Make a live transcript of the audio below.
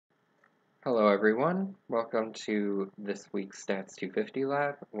Hello everyone, welcome to this week's Stats 250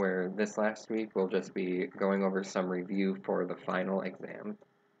 lab, where this last week we'll just be going over some review for the final exam.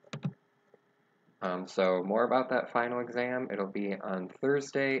 So more about that final exam, it'll be on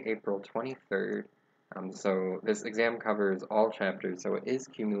Thursday, April 23rd. So this exam covers all chapters, so it is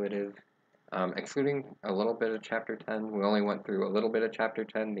cumulative, excluding a little bit of Chapter 10. We only went through a little bit of Chapter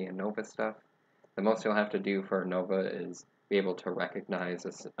 10, the ANOVA stuff. The most you'll have to do for ANOVA is be able to recognize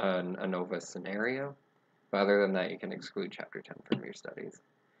an ANOVA scenario. But other than that, you can exclude Chapter 10 from your studies.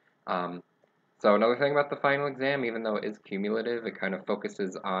 So another thing about the final exam, even though it is cumulative, it kind of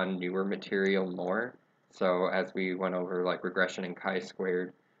focuses on newer material more. So as we went over like regression and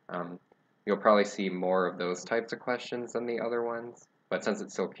chi-squared, you'll probably see more of those types of questions than the other ones. But since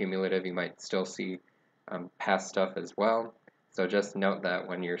it's still cumulative, you might still see past stuff as well. So just note that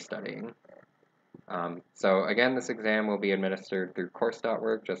when you're studying. So again, this exam will be administered through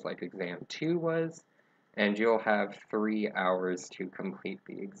course.work, just like exam 2 was, and you'll have 3 hours to complete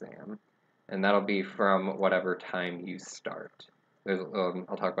the exam. And that'll be from whatever time you start.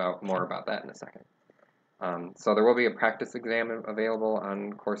 I'll talk more about that in a second. So there will be a practice exam available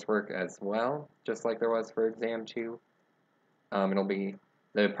on coursework as well, just like there was for exam 2.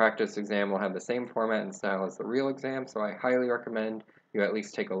 The practice exam will have the same format and style as the real exam, so I highly recommend you at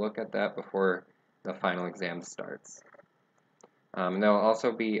least take a look at that before the final exam starts. And there will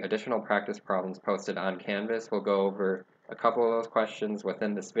also be additional practice problems posted on Canvas. We'll go over a couple of those questions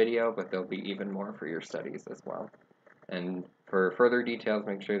within this video, but there'll be even more for your studies as well. And for further details,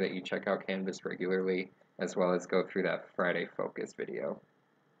 make sure that you check out Canvas regularly, as well as go through that Friday Focus video.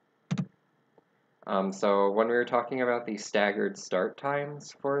 So when we were talking about the staggered start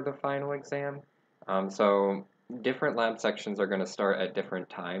times for the final exam, so different lab sections are going to start at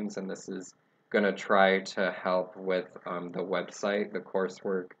different times, and this is going to try to help with the website, the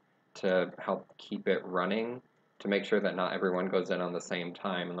coursework, to help keep it running, to make sure that not everyone goes in on the same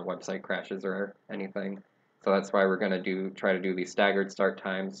time and the website crashes or anything. So that's why we're going to try to do these staggered start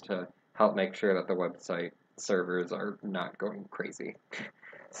times to help make sure that the website servers are not going crazy.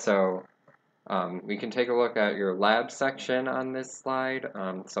 So we can take a look at your lab section on this slide.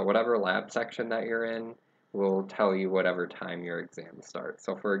 So whatever lab section that you're in will tell you whatever time your exam starts.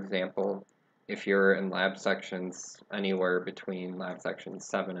 So for example, if you're in lab sections anywhere between lab sections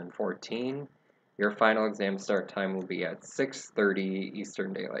 7 and 14, your final exam start time will be at 6:30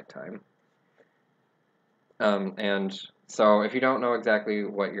 Eastern Daylight Time. And so if you don't know exactly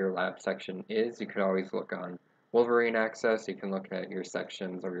what your lab section is, you could always look on Wolverine Access. You can look at your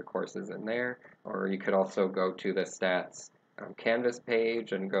sections or your courses in there, or you could also go to the stats Canvas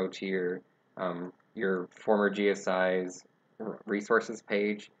page and go to your former GSI's resources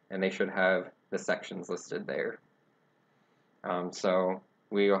page, and they should have the sections listed there. So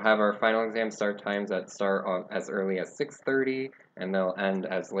we will have our final exam start times that start as early as 6:30, and they'll end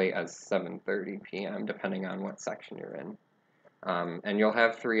as late as 7:30 p.m., depending on what section you're in. And you'll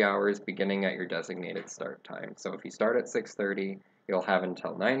have 3 hours beginning at your designated start time. So if you start at 6:30, you'll have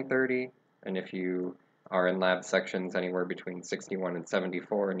until 9:30, and if you are in lab sections anywhere between 61 and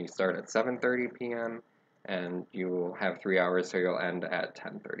 74, and you start at 7:30 p.m., and you will have 3 hours, so you'll end at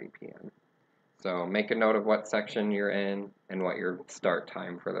 10:30 p.m. So make a note of what section you're in and what your start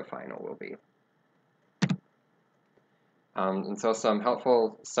time for the final will be. And so some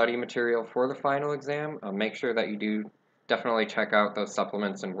helpful study material for the final exam. Make sure that you do definitely check out those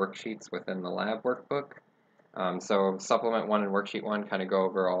supplements and worksheets within the lab workbook. So supplement 1 and worksheet 1 kind of go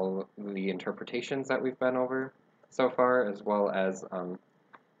over all the interpretations that we've been over so far, as well as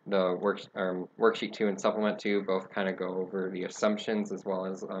the worksheet 2 and supplement 2 both kind of go over the assumptions as well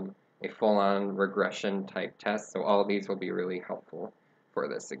as a full-on regression type test. So all of these will be really helpful for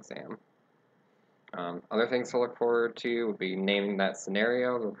this exam. Other things to look forward to would be naming that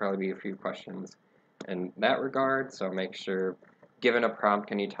scenario. There'll probably be a few questions in that regard, so make sure, given a prompt,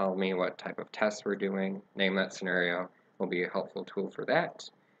 can you tell me what type of test we're doing? Name that scenario will be a helpful tool for that.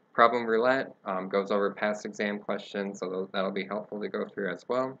 Problem roulette goes over past exam questions, so that'll be helpful to go through as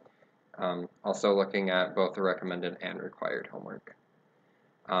well. Also looking at both the recommended and required homework.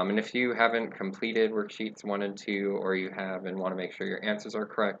 And if you haven't completed worksheets 1 and 2, or you have and want to make sure your answers are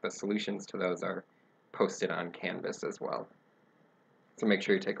correct, the solutions to those are posted on Canvas as well. So make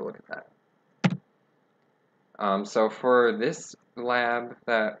sure you take a look at that. So for this lab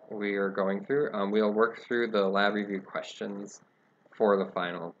that we are going through, we'll work through the lab review questions for the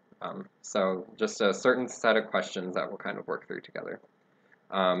final. So just a certain set of questions that we'll kind of work through together.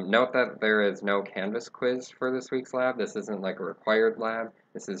 Note that there is no Canvas quiz for this week's lab. This isn't like a required lab.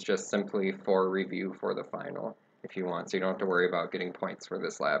 This is just simply for review for the final if you want, so you don't have to worry about getting points for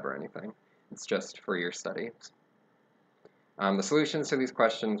this lab or anything. It's just for your study. The solutions to these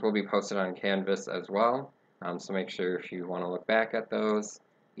questions will be posted on Canvas as well, so make sure if you want to look back at those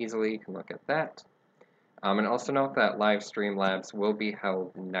easily, you can look at that. And also note that live stream labs will be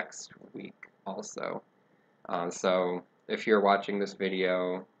held next week also. So if you're watching this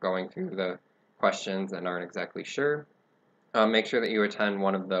video going through the questions and aren't exactly sure, make sure that you attend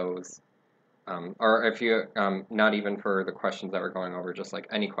one of those. Or if you, not even for the questions that we're going over, just like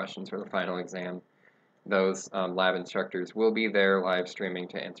any questions for the final exam, those lab instructors will be there live streaming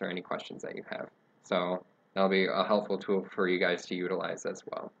to answer any questions that you have. So that'll be a helpful tool for you guys to utilize as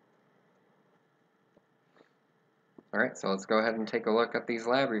well. Alright, so let's go ahead and take a look at these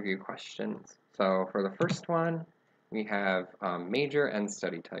lab review questions. So for the first one, we have major and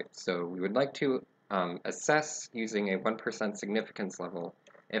study type. So we would like to assess using a 1% significance level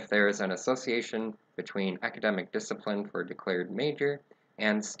if there is an association between academic discipline for a declared major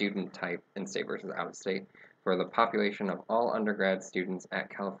and student type in-state versus out-of-state for the population of all undergrad students at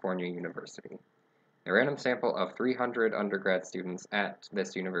California University. A random sample of 300 undergrad students at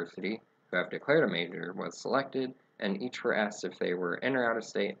this university who have declared a major was selected, and each were asked if they were in or out of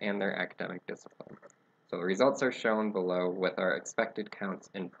state and their academic discipline. So the results are shown below with our expected counts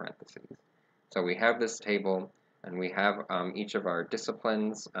in parentheses. So we have this table, and we have each of our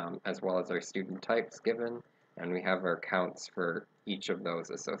disciplines as well as our student types given, and we have our counts for each of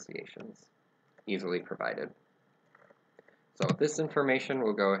those associations easily provided. So with this information,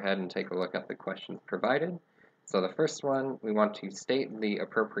 we'll go ahead and take a look at the questions provided. So the first one, we want to state the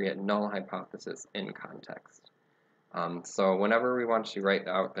appropriate null hypothesis in context. So whenever we want to write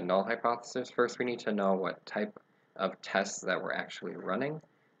out the null hypothesis, first we need to know what type of tests that we're actually running.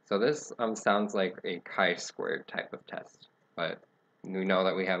 So this sounds like a chi-squared type of test, but we know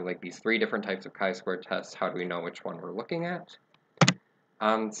that we have like these 3 different types of chi-squared tests. How do we know which one we're looking at?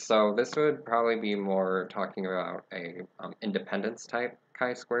 So this would probably be more talking about a independence type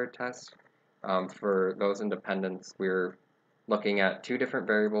chi-squared test. For those independents, we're looking at 2 different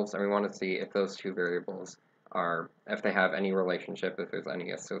variables, and we want to see if those 2 variables if they have any relationship, if there's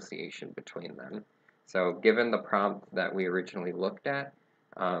any association between them. So given the prompt that we originally looked at,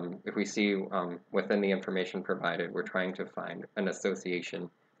 if we see within the information provided, we're trying to find an association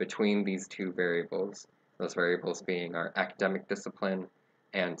between these 2 variables, those variables being our academic discipline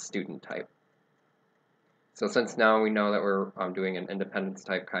and student type. So since now we know that we're doing an independence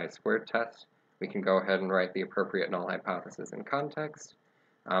type chi-squared test, we can go ahead and write the appropriate null hypothesis in context.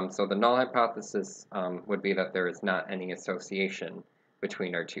 So the null hypothesis would be that there is not any association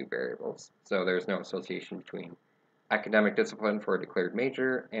between our 2 variables. So there's no association between academic discipline for a declared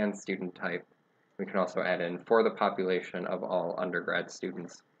major and student type. We can also add in for the population of all undergrad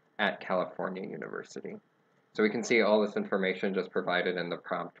students at California University. So we can see all this information just provided in the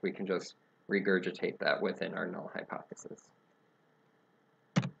prompt. We can just regurgitate that within our null hypothesis.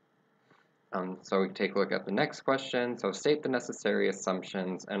 So we can take a look at the next question. So state the necessary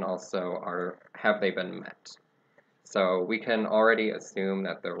assumptions and also have they been met? So we can already assume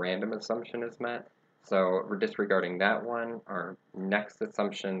that the random assumption is met. So we're disregarding that one. Our next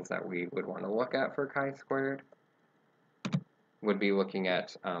assumptions that we would want to look at for chi-squared would be looking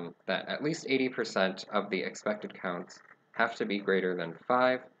at that at least 80% of the expected counts have to be greater than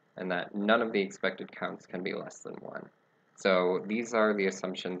 5, and that none of the expected counts can be less than 1. So these are the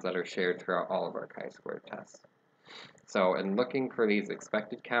assumptions that are shared throughout all of our chi-squared tests. So in looking for these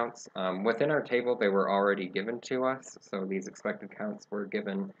expected counts, within our table they were already given to us, so these expected counts were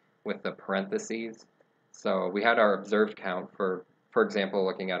given with the parentheses. So we had our observed count for example,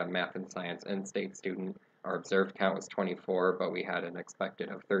 looking at a math and science in-state student, our observed count was 24, but we had an expected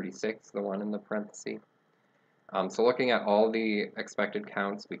of 36, the one in the parentheses. So looking at all the expected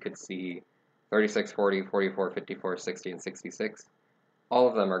counts, we could see 36, 40, 44, 54, 60, and 66. All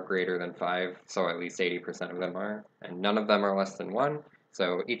of them are greater than 5, so at least 80% of them are, and none of them are less than 1,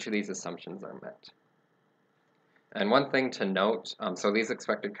 so each of these assumptions are met. And one thing to note, so these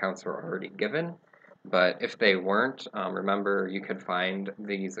expected counts were already given, but if they weren't, remember you could find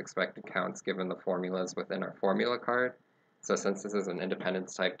these expected counts given the formulas within our formula card. So since this is an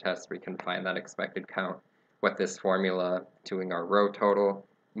independence type test, we can find that expected count with this formula, doing our row total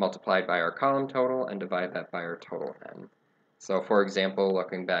multiplied by our column total and divide that by our total n. So for example,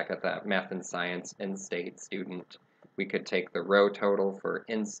 looking back at that math and science in-state student, we could take the row total for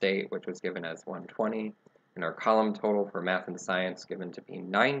in-state, which was given as 120, and our column total for math and science given to be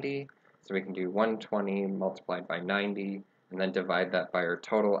 90. So we can do 120 multiplied by 90, and then divide that by our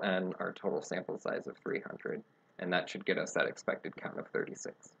total n, our total sample size of 300, and that should get us that expected count of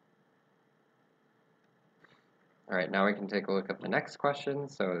 36. Alright, now we can take a look at the next question.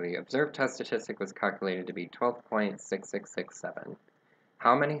 So the observed test statistic was calculated to be 12.6667.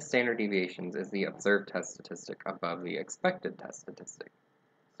 How many standard deviations is the observed test statistic above the expected test statistic?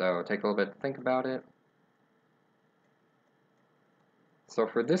 So take a little bit to think about it. So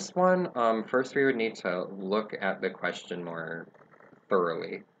for this one, first we would need to look at the question more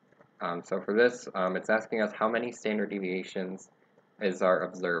thoroughly. So for this, it's asking us how many standard deviations are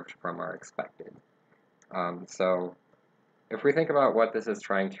observed from our expected. So if we think about what this is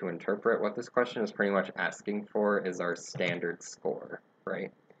trying to interpret, what this question is pretty much asking for is our standard score,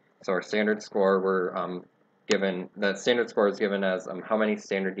 right? So our standard score, the standard score is given as how many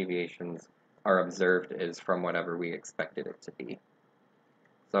standard deviations are observed is from whatever we expected it to be.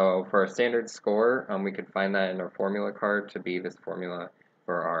 So for our standard score, we could find that in our formula card to be this formula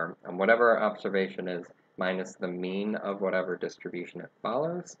for our whatever our observation is minus the mean of whatever distribution it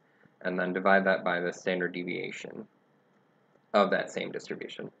follows, and then divide that by the standard deviation of that same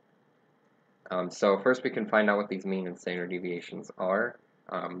distribution. So first we can find out what these mean and standard deviations are.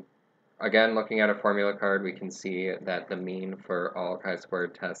 Again, looking at a formula card, we can see that the mean for all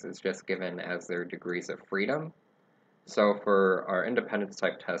chi-squared tests is just given as their degrees of freedom. So for our independence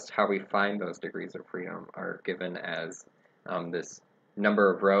type test, how we find those degrees of freedom are given as this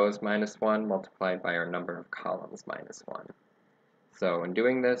number of rows minus 1 multiplied by our number of columns minus 1. So in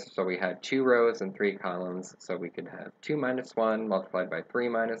doing this, so we had 2 rows and 3 columns, so we could have 2 minus 1 multiplied by 3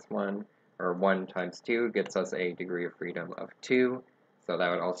 minus 1, or 1 times 2 gets us a degree of freedom of 2, so that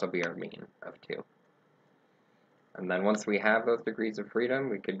would also be our mean of 2. And then once we have those degrees of freedom,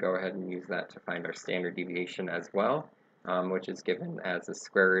 we could go ahead and use that to find our standard deviation as well, which is given as the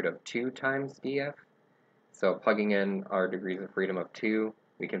square root of 2 times df. So plugging in our degrees of freedom of 2,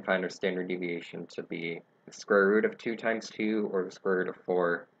 we can find our standard deviation to be the square root of 2 times 2, or the square root of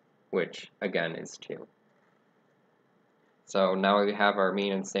 4, which again is 2. So now we have our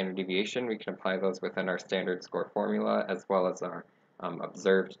mean and standard deviation. We can apply those within our standard score formula, as well as our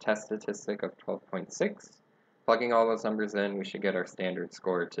observed test statistic of 12.6. Plugging all those numbers in, we should get our standard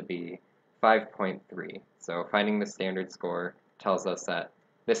score to be 5.3. So finding the standard score tells us that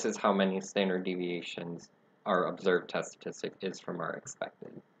this is how many standard deviations our observed test statistic is from our expected.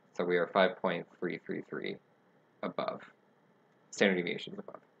 So we are 5.333 above, standard deviations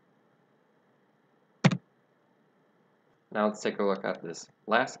above. Now let's take a look at this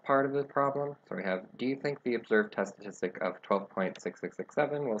last part of the problem. So we have, do you think the observed test statistic of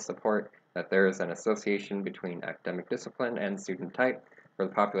 12.6667 will support that there is an association between academic discipline and student type for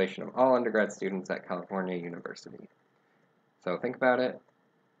the population of all undergrad students at California University? So think about it.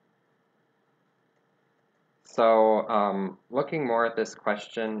 So looking more at this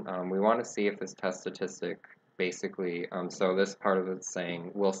question, we want to see if this test statistic basically, so this part of it's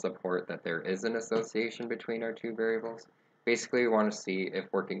saying will support that there is an association between our two variables. Basically, we want to see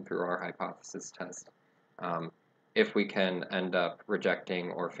if working through our hypothesis test, if we can end up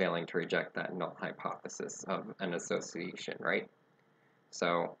rejecting or failing to reject that null hypothesis of an association, right?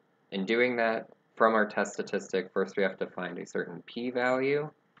 So in doing that, from our test statistic, first we have to find a certain p-value,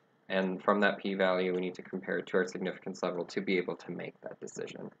 and from that p-value, we need to compare it to our significance level to be able to make that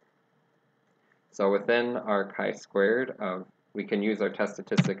decision. So within our chi-squared, we can use our test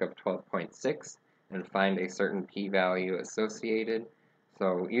statistic of 12.6 and find a certain p-value associated.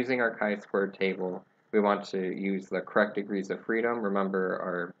 So using our chi-squared table, we want to use the correct degrees of freedom. Remember,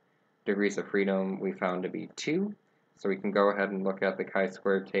 our degrees of freedom we found to be 2. So we can go ahead and look at the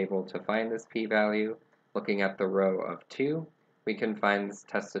chi-squared table to find this p-value. Looking at the row of 2, we can find this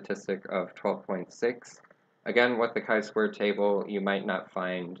test statistic of 12.6. Again, with the chi-squared table, you might not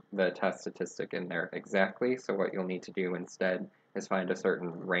find the test statistic in there exactly, so what you'll need to do instead is find a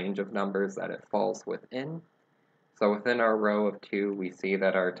certain range of numbers that it falls within. So within our row of 2, we see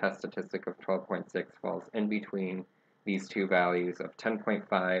that our test statistic of 12.6 falls in between these two values of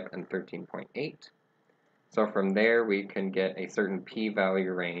 10.5 and 13.8. So from there, we can get a certain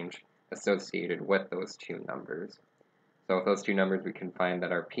p-value range associated with those two numbers. So with those two numbers, we can find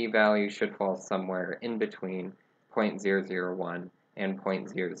that our p-value should fall somewhere in between 0.001 and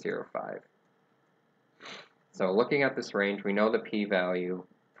 0.005. So looking at this range, we know the p-value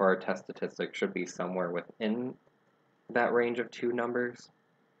for our test statistic should be somewhere within that range of two numbers.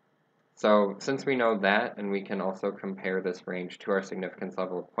 So since we know that, and we can also compare this range to our significance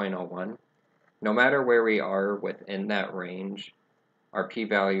level of 0.01, no matter where we are within that range, our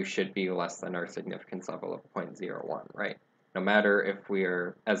p-value should be less than our significance level of 0.01, right? No matter if we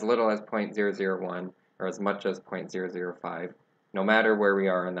are as little as 0.001 or as much as 0.005, no matter where we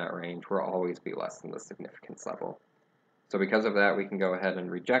are in that range, we'll always be less than the significance level. So because of that, we can go ahead and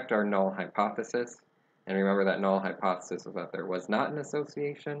reject our null hypothesis, And remember that null hypothesis was that there was not an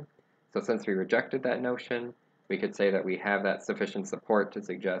association. So since we rejected that notion, we could say that we have that sufficient support to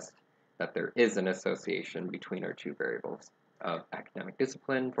suggest that there is an association between our two variables of academic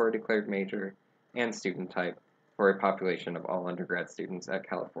discipline for a declared major and student type for a population of all undergrad students at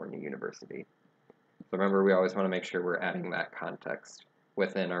California University. So remember, we always want to make sure we're adding that context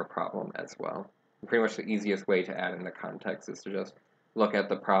within our problem as well. And pretty much the easiest way to add in the context is to just look at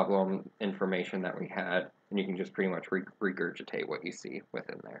the problem information that we had, and you can just pretty much regurgitate what you see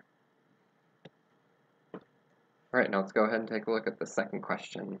within there. All right, now let's go ahead and take a look at the second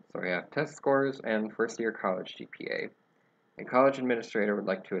question. So we have test scores and first-year college GPA. A college administrator would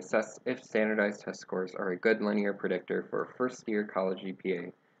like to assess if standardized test scores are a good linear predictor for first-year college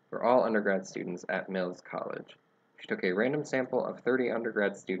GPA for all undergrad students at Mills College. She took a random sample of 30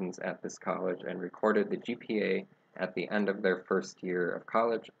 undergrad students at this college and recorded the GPA at the end of their first year of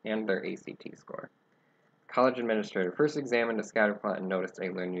college and their ACT score. The college administrator first examined a scatterplot and noticed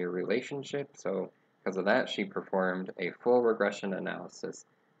a linear relationship, so because of that, she performed a full regression analysis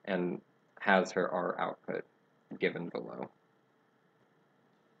and has her R output given below.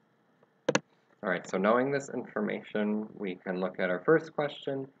 Alright, so knowing this information, we can look at our first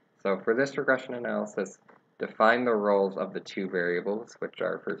question. So for this regression analysis, define the roles of the two variables, which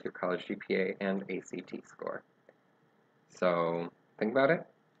are first-year college GPA and ACT score. So think about it.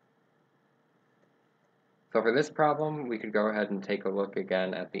 So for this problem, we could go ahead and take a look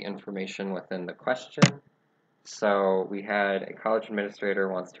again at the information within the question. So we had a college administrator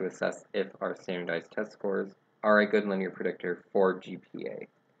wants to assess if our standardized test scores are a good linear predictor for GPA.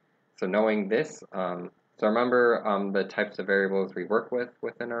 So knowing this, so remember the types of variables we work with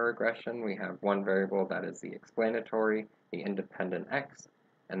within our regression. We have one variable that is the explanatory, the independent x,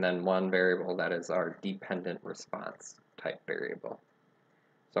 and then one variable that is our dependent response type variable.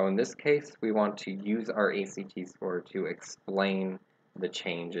 So in this case, we want to use our ACT score to explain the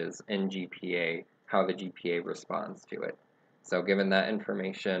changes in GPA, how the GPA responds to it. So given that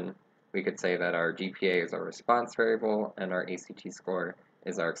information, we could say that our GPA is our response variable and our ACT score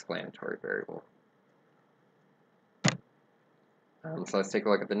is our explanatory variable. So let's take a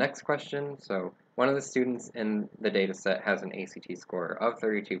look at the next question. So one of the students in the data set has an ACT score of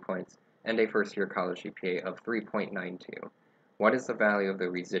 32 points and a first-year college GPA of 3.92. What is the value of the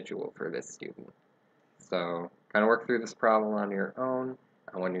residual for this student? So kind of work through this problem on your own.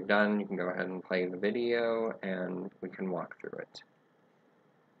 And when you're done, you can go ahead and play the video and we can walk through it.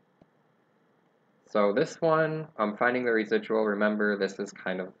 So this one, finding the residual, remember this is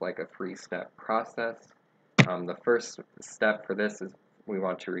kind of like a three-step process. The first step for this is we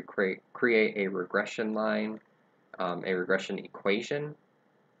want to create a regression line, a regression equation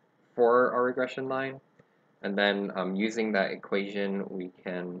for our regression line. And then using that equation, we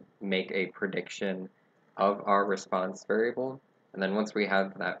can make a prediction of our response variable. And then once we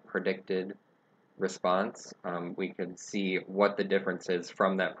have that predicted response, we can see what the difference is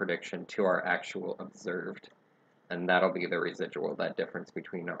from that prediction to our actual observed. And that'll be the residual, that difference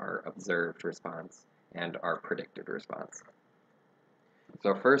between our observed response and our predicted response.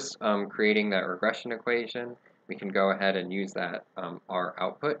 So first, creating that regression equation, we can go ahead and use that R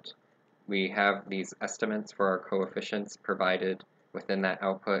output. We have these estimates for our coefficients provided within that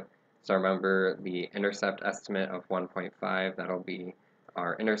output. So remember the intercept estimate of 1.5, that'll be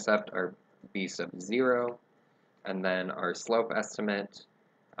our intercept, our b sub 0, and then our slope estimate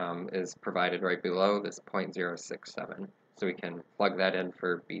is provided right below this 0.067. So we can plug that in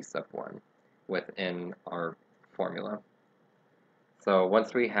for b sub 1 within our formula. So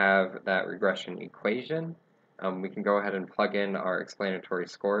once we have that regression equation, we can go ahead and plug in our explanatory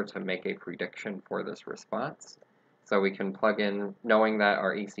score to make a prediction for this response. So we can plug in, knowing that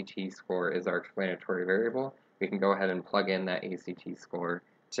our ACT score is our explanatory variable, we can go ahead and plug in that ACT score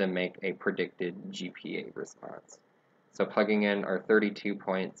to make a predicted GPA response. So plugging in our 32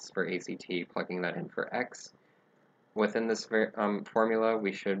 points for ACT, plugging that in for X, within this formula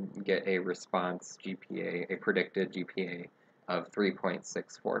we should get a response GPA, a predicted GPA of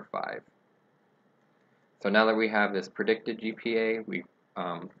 3.645. So now that we have this predicted GPA,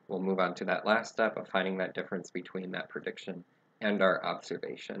 we'll move on to that last step of finding that difference between that prediction and our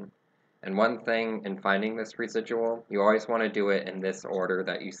observation. And one thing in finding this residual, you always want to do it in this order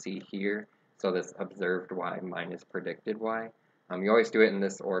that you see here, so this observed y minus predicted y. You always do it in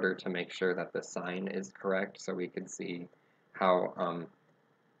this order to make sure that the sign is correct, so we can see how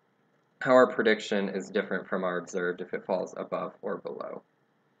our prediction is different from our observed if it falls above or below.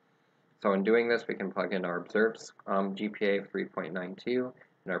 So in doing this, we can plug in our observed GPA of 3.92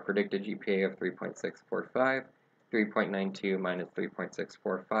 and our predicted GPA of 3.645. 3.92 minus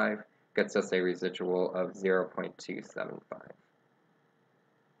 3.645 gets us a residual of 0.275.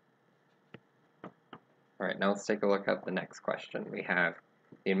 Alright, now let's take a look at the next question. We have,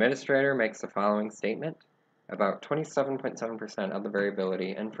 the administrator makes the following statement. About 27.7% of the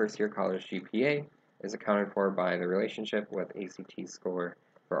variability in first-year college GPA is accounted for by the relationship with ACT score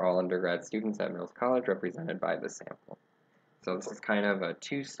for all undergrad students at Mills College represented by the sample. So this is kind of a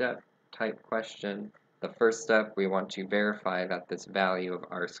two-step type question. The first step, we want to verify that this value of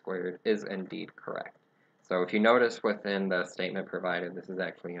r squared is indeed correct. So if you notice within the statement provided, this is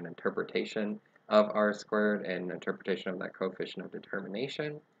actually an interpretation of r squared and an interpretation of that coefficient of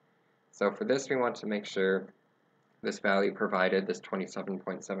determination. So for this, we want to make sure this value provided, this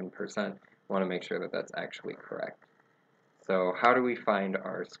 27.7%, we want to make sure that that's actually correct. So how do we find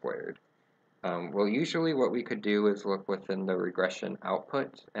r squared? Well, usually what we could do is look within the regression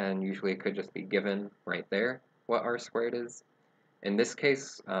output, and usually it could just be given right there what r squared is. In this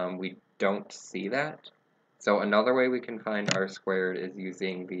case, we don't see that. So another way we can find r squared is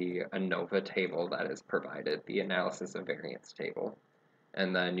using the ANOVA table that is provided, the analysis of variance table.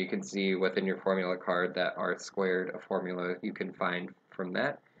 And then you can see within your formula card that r squared, a formula you can find from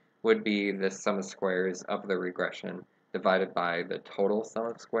that, would be the sum of squares of the regression divided by the total sum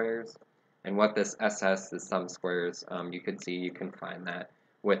of squares. And what this SS is sum squares, you can find that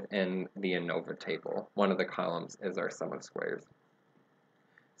within the ANOVA table. One of the columns is our sum of squares.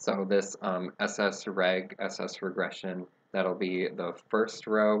 So this SS reg, SS regression, that'll be the first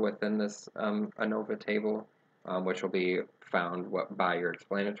row within this ANOVA table, which will be found by your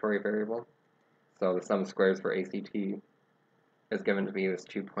explanatory variable. So the sum of squares for ACT is given to be this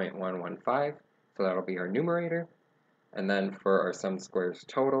 2.115, so that'll be our numerator. And then for our sum squares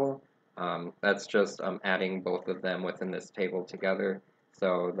total, that's just adding both of them within this table together.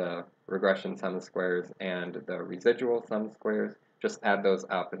 So the regression sum of squares and the residual sum of squares, just add those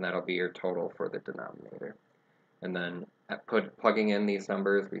up and that'll be your total for the denominator. And then plugging in these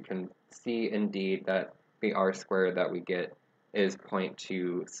numbers, we can see indeed that the r squared that we get is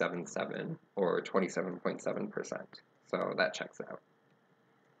 0.277 or 27.7%. So that checks out.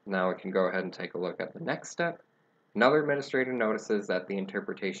 Now we can go ahead and take a look at the next step. Another administrator notices that the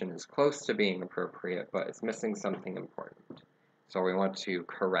interpretation is close to being appropriate, but it's missing something important. So we want to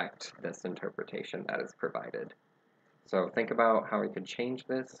correct this interpretation that is provided. So think about how we could change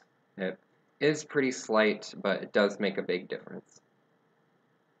this. It is pretty slight, but it does make a big difference.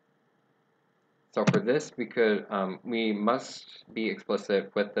 So for this, we must be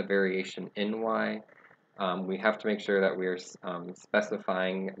explicit with the variation in y. We have to make sure that we're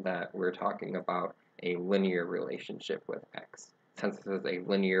specifying that we're talking about a linear relationship with x. Since this is a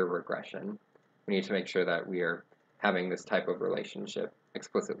linear regression, we need to make sure that we are having this type of relationship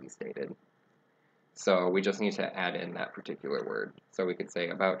explicitly stated. So we just need to add in that particular word. So we could say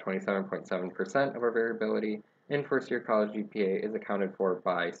about 27.7% of our variability in first-year college GPA is accounted for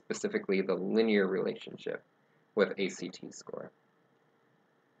by specifically the linear relationship with ACT score.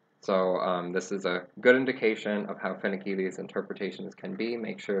 So this is a good indication of how finicky these interpretations can be.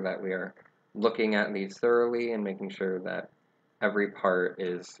 Make sure that we are looking at these thoroughly and making sure that every part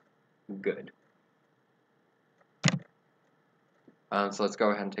is good. So let's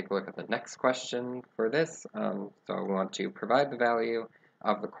go ahead and take a look at the next question for this. So we want to provide the value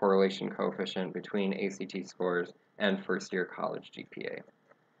of the correlation coefficient between ACT scores and first-year college GPA.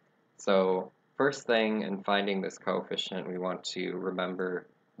 So first thing in finding this coefficient, we want to remember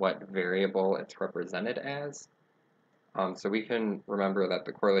what variable it's represented as. So we can remember that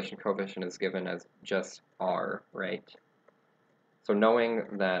the correlation coefficient is given as just r, right? So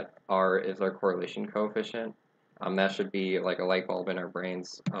knowing that r is our correlation coefficient, that should be like a light bulb in our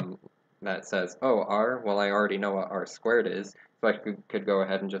brains that says, oh, r, well, I already know what r squared is, so I could go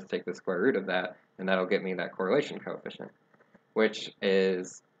ahead and just take the square root of that, and that'll get me that correlation coefficient, which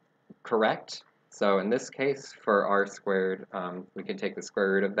is correct. So in this case, for r squared, we can take the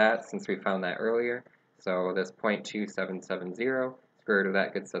square root of that since we found that earlier. So this 0.2770, square root of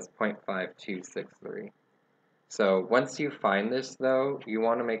that gets us 0.5263. So once you find this, though, you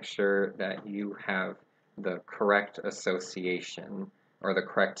want to make sure that you have the correct association or the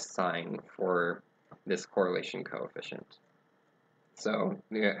correct sign for this correlation coefficient. So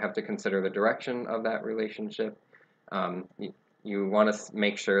you have to consider the direction of that relationship. You want to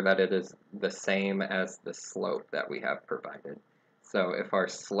make sure that it is the same as the slope that we have provided. So if our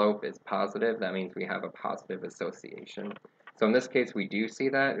slope is positive, that means we have a positive association. So in this case, we do see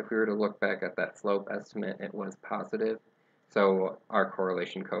that. If we were to look back at that slope estimate, it was positive. So our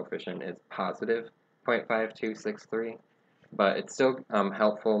correlation coefficient is positive 0.5263. But it's still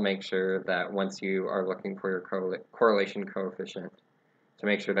helpful make sure that once you are looking for your correlation coefficient, to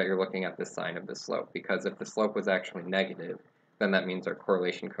make sure that you're looking at the sign of the slope, because if the slope was actually negative, then that means our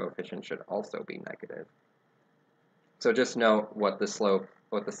correlation coefficient should also be negative. So just note what the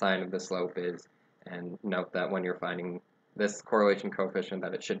sign of the slope is, and note that when you're finding this correlation coefficient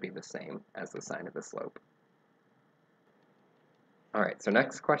that it should be the same as the sign of the slope. Alright, so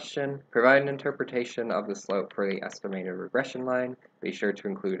next question. Provide an interpretation of the slope for the estimated regression line. Be sure to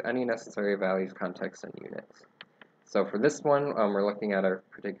include any necessary values, context, and units. So for this one, we're looking at our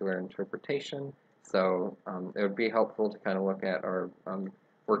particular interpretation. So it would be helpful to kind of look at our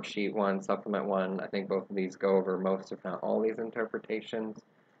worksheet 1, supplement 1. I think both of these go over most, if not all, these interpretations.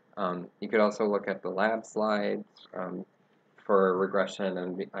 You could also look at the lab slides for regression,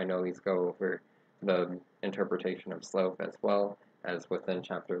 and I know these go over the interpretation of slope as well as within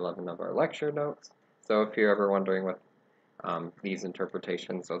Chapter 11 of our lecture notes. So if you're ever wondering what these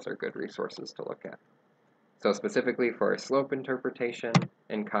interpretations, those are good resources to look at. So specifically for a slope interpretation,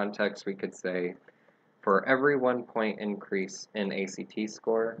 in context, we could say for every 1 point increase in ACT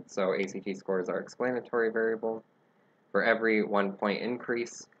score, so ACT score is our explanatory variable, for every 1 point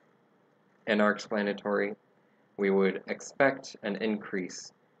increase in our explanatory, we would expect an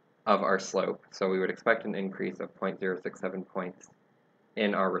increase of our slope. So we would expect an increase of 0.067 points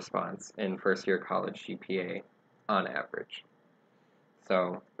in our response in first year college GPA on average.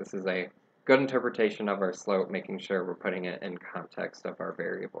 So this is a good interpretation of our slope, making sure we're putting it in context of our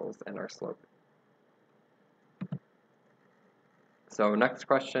variables and our slope. So next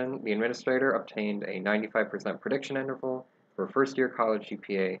question, the administrator obtained a 95% prediction interval for first year college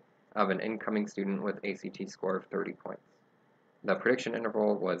GPA of an incoming student with ACT score of 30 points. The prediction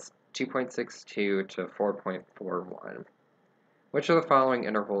interval was 2.62 to 4.41. Which of the following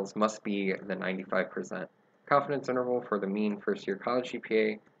intervals must be the 95% confidence interval for the mean first year college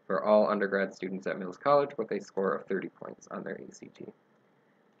GPA for all undergrad students at Mills College with a score of 30 points on their ACT?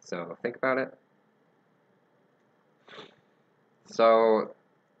 So think about it. So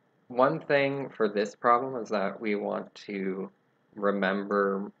one thing for this problem is that we want to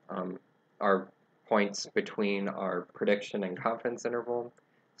remember our points between our prediction and confidence interval.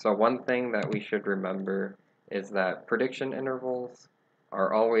 So one thing that we should remember is that prediction intervals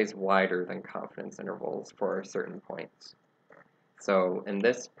are always wider than confidence intervals for certain points. So in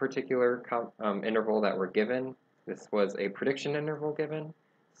this particular interval that we're given, this was a prediction interval given.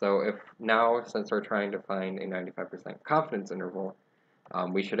 So if now, since we're trying to find a 95% confidence interval,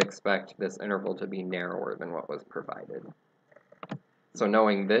 we should expect this interval to be narrower than what was provided. So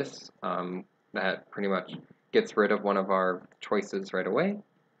knowing this, that pretty much gets rid of one of our choices right away.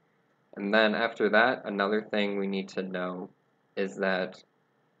 And then after that, another thing we need to know is that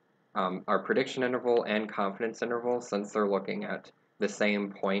our prediction interval and confidence interval, since they're looking at the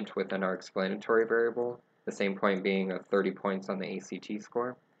same point within our explanatory variable, the same point being 30 points on the ACT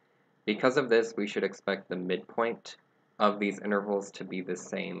score, because of this, we should expect the midpoint of these intervals to be the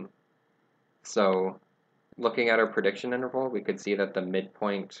same. So looking at our prediction interval, we could see that the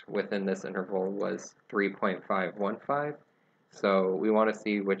midpoint within this interval was 3.515. So we want to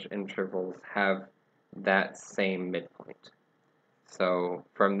see which intervals have that same midpoint. So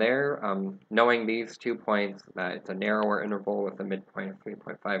from there, knowing these 2 points, that it's a narrower interval with a midpoint of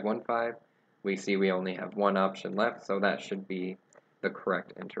 3.515, we see we only have one option left, so that should be the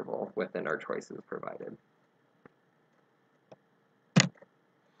correct interval within our choices provided.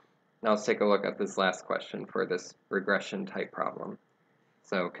 Now let's take a look at this last question for this regression type problem.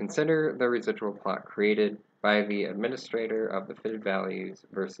 So consider the residual plot created by the administrator of the fitted values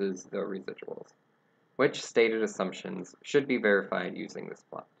versus the residuals. Which stated assumptions should be verified using this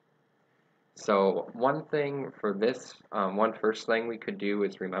plot? So one thing for this, one first thing we could do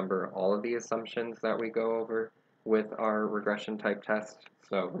is remember all of the assumptions that we go over with our regression type test.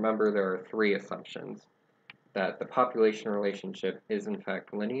 So remember there are 3 assumptions: that the population relationship is in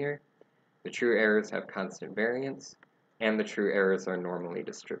fact linear, the true errors have constant variance, and the true errors are normally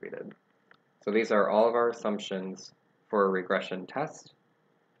distributed. So these are all of our assumptions for a regression test.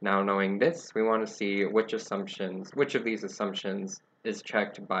 Now knowing this, we want to see which of these assumptions is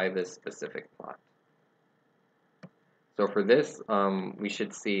checked by this specific plot. So for this, we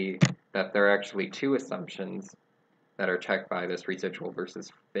should see that there are actually 2 assumptions that are checked by this residual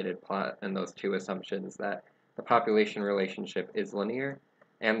versus fitted plot, and those 2 assumptions that the population relationship is linear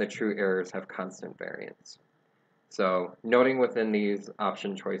and the true errors have constant variance. So noting within these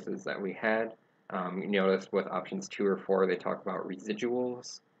option choices that we had, you notice with options 2 or 4, they talk about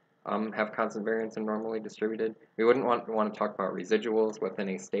residuals have constant variance and normally distributed. We wouldn't want to talk about residuals within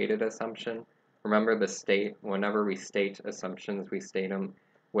a stated assumption. Remember the state, whenever we state assumptions, we state them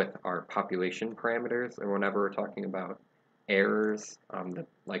with our population parameters, or whenever we're talking about errors,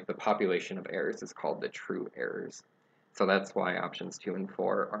 like the population of errors is called the true errors. So that's why options 2 and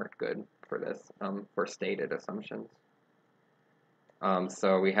 4 aren't good for this, for stated assumptions.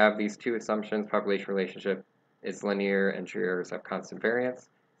 So we have these two assumptions: population relationship is linear and true errors have constant variance.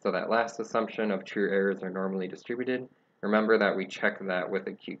 So that last assumption of true errors are normally distributed, remember that we check that with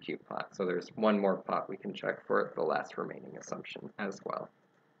a QQ plot. So there's one more plot we can check for the last remaining assumption as well.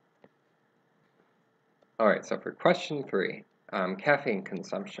 Alright, so for question 3, caffeine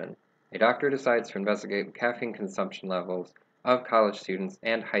consumption. A doctor decides to investigate the caffeine consumption levels of college students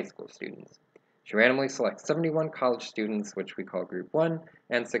and high school students. She randomly selects 71 college students, which we call group 1,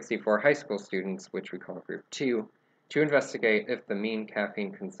 and 64 high school students, which we call group 2, to investigate if the mean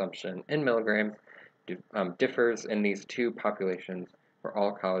caffeine consumption in milligrams differs in these two populations for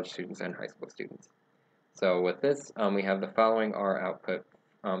all college students and high school students. So with this, we have the following R output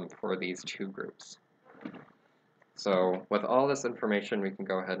for these two groups. So with all this information, we can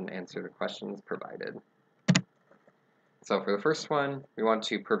go ahead and answer the questions provided. So for the first one, we want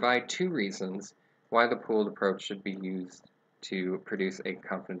to provide 2 reasons why the pooled approach should be used to produce a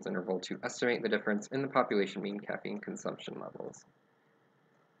confidence interval to estimate the difference in the population mean caffeine consumption levels.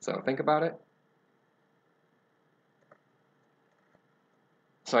 So think about it.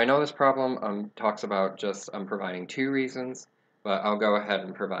 So I know this problem talks about just providing 2 reasons, but I'll go ahead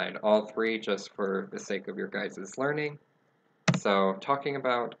and provide all 3 just for the sake of your guys' learning. So talking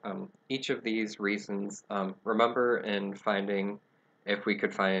about each of these reasons, remember in finding if we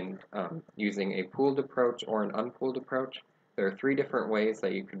could find using a pooled approach or an unpooled approach, there are 3 different ways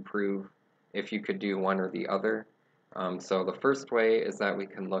that you could prove if you could do one or the other. So the first way is that we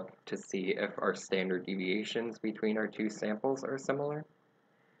can look to see if our standard deviations between our 2 samples are similar.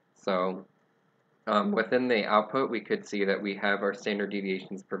 So within the output, we could see that we have our standard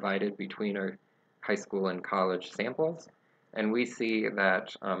deviations provided between our high school and college samples. And we see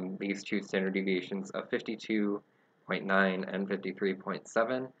that these 2 standard deviations of 52.9 and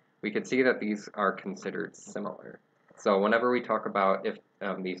 53.7, we could see that these are considered similar. So whenever we talk about if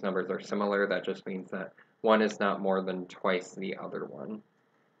these numbers are similar, that just means that one is not more than twice the other one.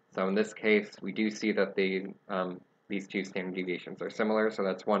 So in this case, we do see that these 2 standard deviations are similar, so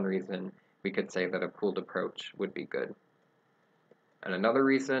that's one reason we could say that a pooled approach would be good. And another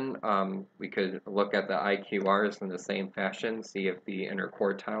reason, we could look at the IQRs in the same fashion, see if the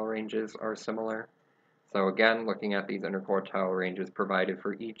interquartile ranges are similar. So again, looking at these interquartile ranges provided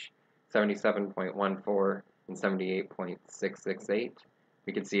for each 77.14 and 78.668,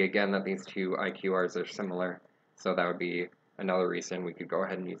 we could see again that these 2 IQRs are similar, so that would be another reason we could go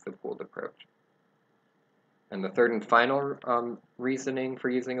ahead and use the pooled approach. And the third and final reasoning for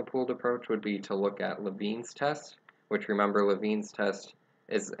using a pooled approach would be to look at Levene's test, which, remember, Levene's test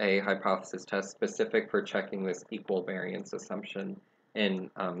is a hypothesis test specific for checking this equal variance assumption in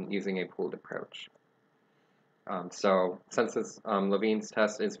using a pooled approach. So since this Levene's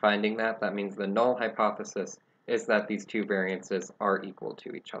test is finding that, that means the null hypothesis is that these 2 variances are equal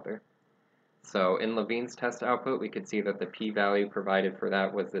to each other. So in Levene's test output, we could see that the p-value provided for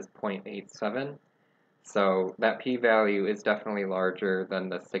that was this 0.87. So that p-value is definitely larger than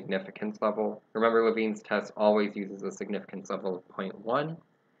the significance level. Remember, Levene's test always uses a significance level of 0.1.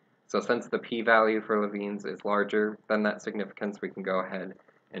 So since the p-value for Levene's is larger than that significance, we can go ahead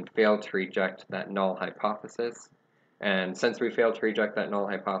and fail to reject that null hypothesis. And since we failed to reject that null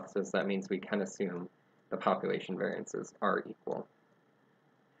hypothesis, that means we can assume the population variances are equal.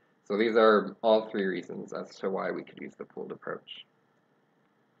 So these are all 3 reasons as to why we could use the pooled approach.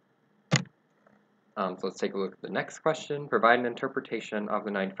 So let's take a look at the next question. Provide an interpretation of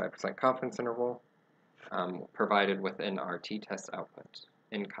the 95% confidence interval provided within our t-test output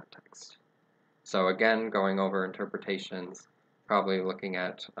in context. So again, going over interpretations, probably looking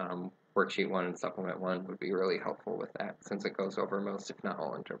at worksheet 1 and supplement 1 would be really helpful with that, since it goes over most, if not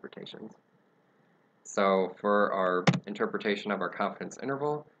all, interpretations. So for our interpretation of our confidence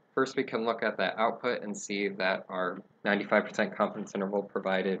interval, first we can look at that output and see that our 95% confidence interval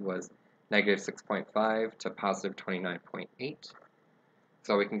provided was -6.5 to +29.8.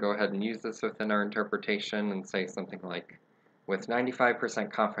 So we can go ahead and use this within our interpretation and say something like, with 95%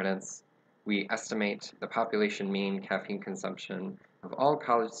 confidence, we estimate the population mean caffeine consumption of all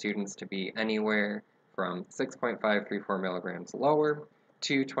college students to be anywhere from 6.534 milligrams lower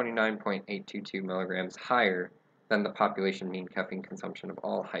to 29.822 milligrams higher than the population mean caffeine consumption of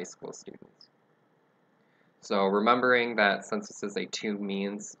all high school students. So remembering that since this is a 2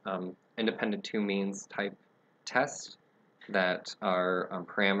 means, independent 2 means type test, that our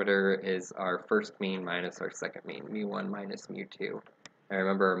parameter is our first mean minus our second mean, mu1 minus mu2. And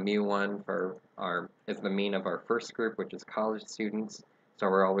remember, mu1 is the mean of our first group, which is college students. So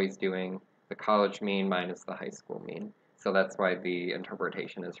we're always doing the college mean minus the high school mean. So that's why the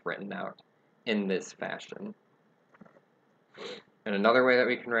interpretation is written out in this fashion. And another way that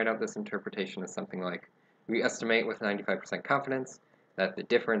we can write out this interpretation is something like, we estimate with 95% confidence that the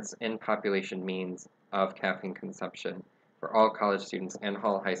difference in population means of caffeine consumption for all college students and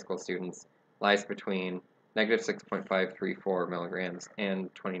all high school students lies between negative 6.534 milligrams and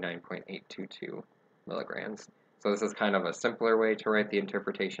 29.822 milligrams. So this is kind of a simpler way to write the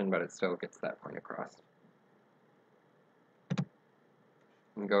interpretation, but it still gets that point across.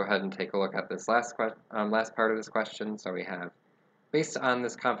 And go ahead and take a look at this last part of this question. So we have, based on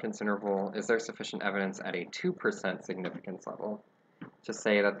this confidence interval, is there sufficient evidence at a 2% significance level to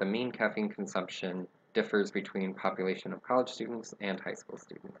say that the mean caffeine consumption differs between population of college students and high school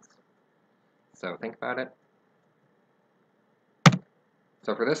students? So think about it.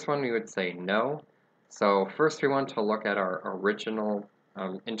 So for this one, we would say no. So first we want to look at our original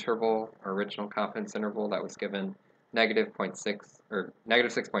interval, our original confidence interval that was given negative 0.6 or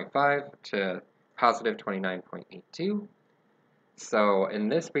negative 6.5 to positive 29.82. So in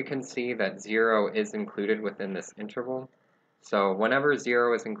this we can see that 0 is included within this interval. So whenever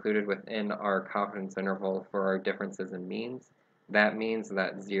 0 is included within our confidence interval for our differences in means, that means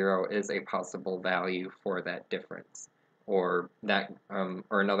that 0 is a possible value for that difference. Or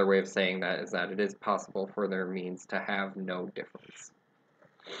another way of saying that is that it is possible for their means to have no difference.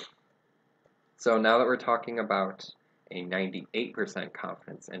 So now that we're talking about a 98%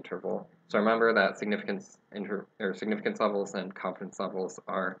 confidence interval, so remember that significance levels and confidence levels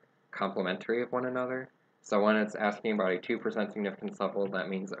are complementary of one another. So when it's asking about a 2% significance level, that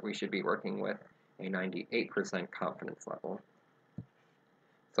means that we should be working with a 98% confidence level.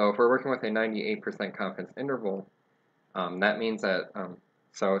 So if we're working with a 98% confidence interval, that means that,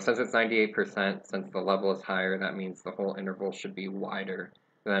 so since it's 98%, since the level is higher, that means the whole interval should be wider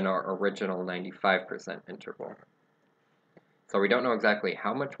than our original 95% interval. So we don't know exactly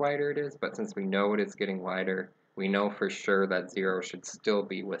how much wider it is, but since we know it is getting wider, we know for sure that 0 should still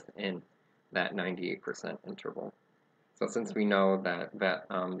be within that 98% interval. So since we know that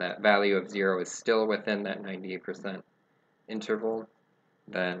that value of 0 is still within that 98% interval,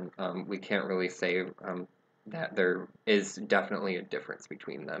 then we can't really say that there is definitely a difference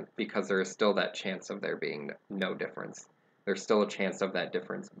between them, because there is still that chance of there being no difference. There's still a chance of that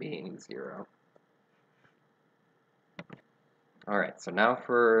difference being 0. Alright, so now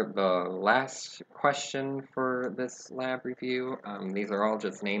for the last question for this lab review. These are all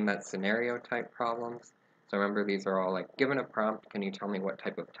just name that scenario type problems. So remember, these are all like, given a prompt, can you tell me what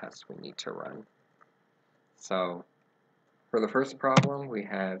type of test we need to run? So for the first problem, we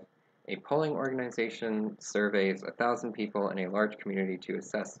have a polling organization surveys 1,000 people in a large community to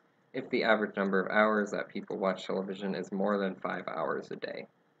assess if the average number of hours that people watch television is more than 5 hours a day.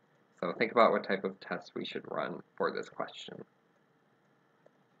 So think about what type of test we should run for this question.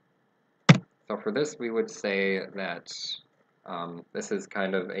 So for this, we would say that this is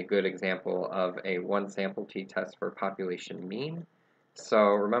kind of a good example of a one sample t-test for population mean. So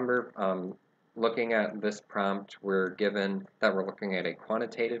remember, looking at this prompt, we're given that we're looking at a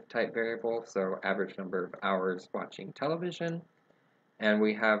quantitative type variable, so average number of hours watching television. And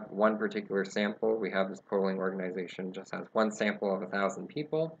we have one particular sample. We have this polling organization just has one sample of 1,000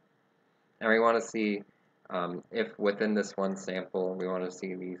 people. And we want to see if within this one sample, we want to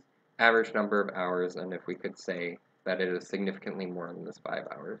see these average number of hours, and if we could say that it is significantly more than this 5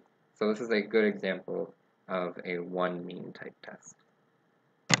 hours. So this is a good example of a one mean type test.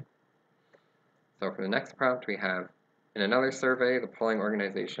 So for the next prompt, we have, in another survey, the polling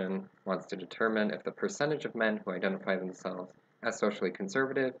organization wants to determine if the percentage of men who identify themselves as socially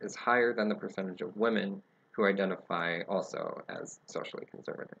conservative is higher than the percentage of women who identify also as socially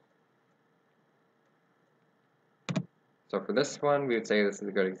conservative. So for this one, we would say this is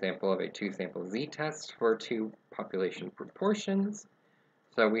a good example of a two-sample z-test for two population proportions.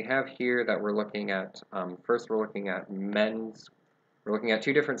 So we have here that we're looking at, first we're looking at we're looking at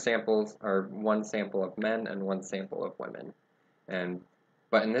two different samples, or one sample of men and one sample of women.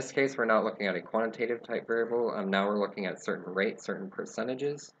 But in this case, we're not looking at a quantitative type variable. Now we're looking at certain rates, certain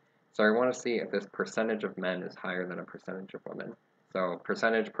percentages. So I want to see if this percentage of men is higher than a percentage of women. So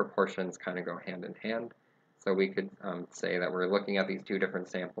percentage proportions kind of go hand in hand. So we could say that we're looking at these two different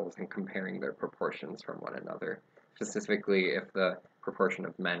samples and comparing their proportions from one another, specifically if the proportion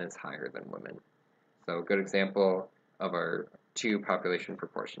of men is higher than women. So a good example of our two population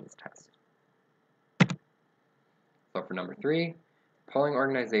proportions test. So for number 3, polling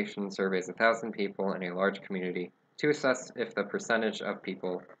organization surveys 1,000 people in a large community to assess if the percentage of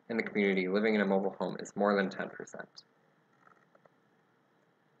people in the community living in a mobile home is more than 10%.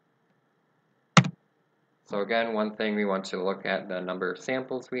 So again, one thing we want to look at the number of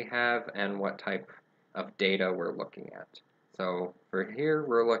samples we have and what type of data we're looking at. So for here,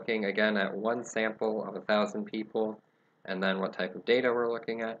 we're looking again at one sample of 1,000 people, and then what type of data we're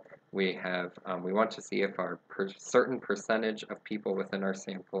looking at. We want to see if our certain percentage of people within our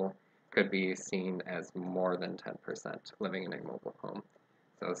sample could be seen as more than 10% living in a mobile home.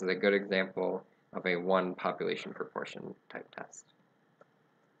 So this is a good example of a one population proportion type test.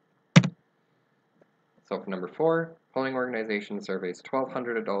 So for number 4, polling organization surveys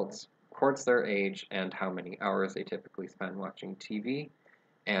 1,200 adults, records their age and how many hours they typically spend watching TV,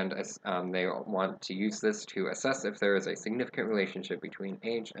 and they want to use this to assess if there is a significant relationship between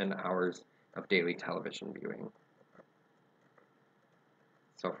age and hours of daily television viewing.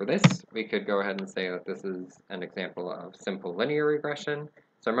 So for this, we could go ahead and say that this is an example of simple linear regression.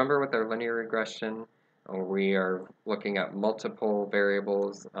 So remember with our linear regression, we are looking at multiple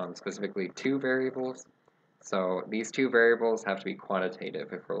variables, specifically 2 variables. So these 2 variables have to be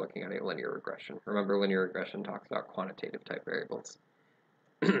quantitative if we're looking at a linear regression. Remember, linear regression talks about quantitative type variables.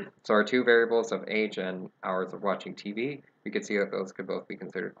 So our 2 variables of age and hours of watching TV, we could see that those could both be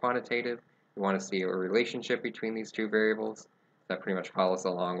considered quantitative. We want to see a relationship between these 2 variables. That pretty much follows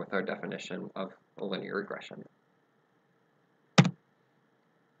along with our definition of a linear regression.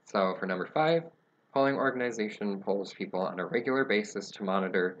 So for number 5, polling organization polls people on a regular basis to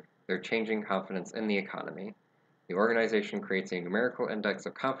monitor their changing confidence in the economy. The organization creates a numerical index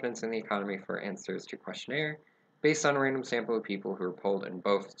of confidence in the economy for answers to questionnaire based on a random sample of people who were polled in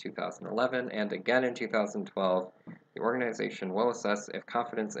both 2011 and again in 2012. The organization will assess if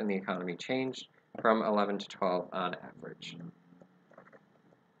confidence in the economy changed from 11 to 12 on average.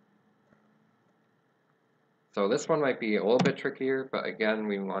 So this one might be a little bit trickier, but again,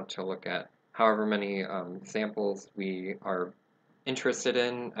 we want to look at however many samples we are interested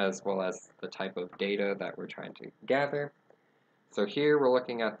in, as well as the type of data that we're trying to gather. So here we're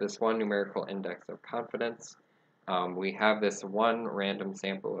looking at this one numerical index of confidence. We have this one random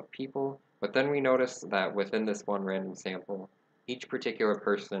sample of people, but then we notice that within this one random sample, each particular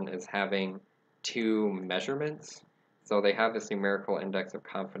person is having 2 measurements. So they have this numerical index of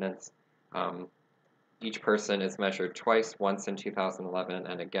confidence. Each person is measured twice, once in 2011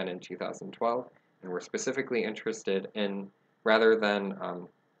 and again in 2012, and we're specifically interested in, rather than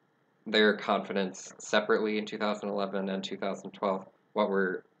their confidence separately in 2011 and 2012, what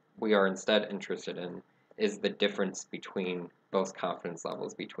we are instead interested in is the difference between those confidence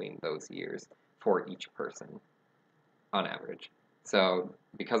levels between those years for each person on average. So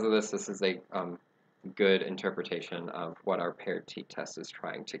because of this is a good interpretation of what our paired t-test is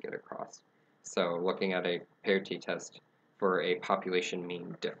trying to get across. So looking at a paired t-test for a population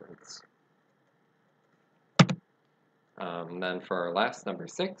mean difference. Then for our last, number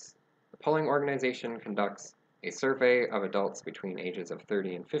 6, the polling organization conducts a survey of adults between ages of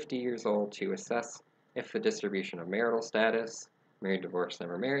 30 and 50 years old to assess if the distribution of marital status, married, divorced,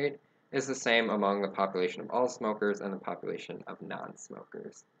 never married, is the same among the population of all smokers and the population of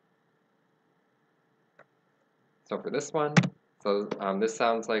non-smokers. So for this one, this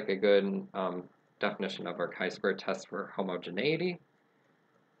sounds like a good definition of our chi-square test for homogeneity.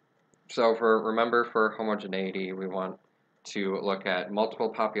 So remember for homogeneity, we want to look at multiple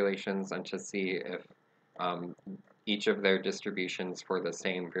populations and to see if each of their distributions for the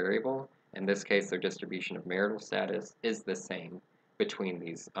same variable, in this case their distribution of marital status, is the same between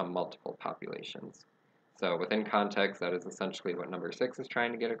these multiple populations. So within context, that is essentially what number 6 is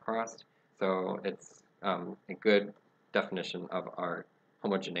trying to get across. So it's a good definition of our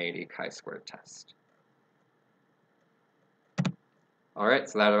homogeneity chi-square test. Alright,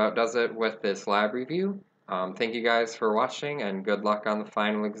 so that about does it with this lab review. Thank you guys for watching, and good luck on the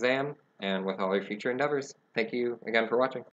final exam and with all your future endeavors. Thank you again for watching.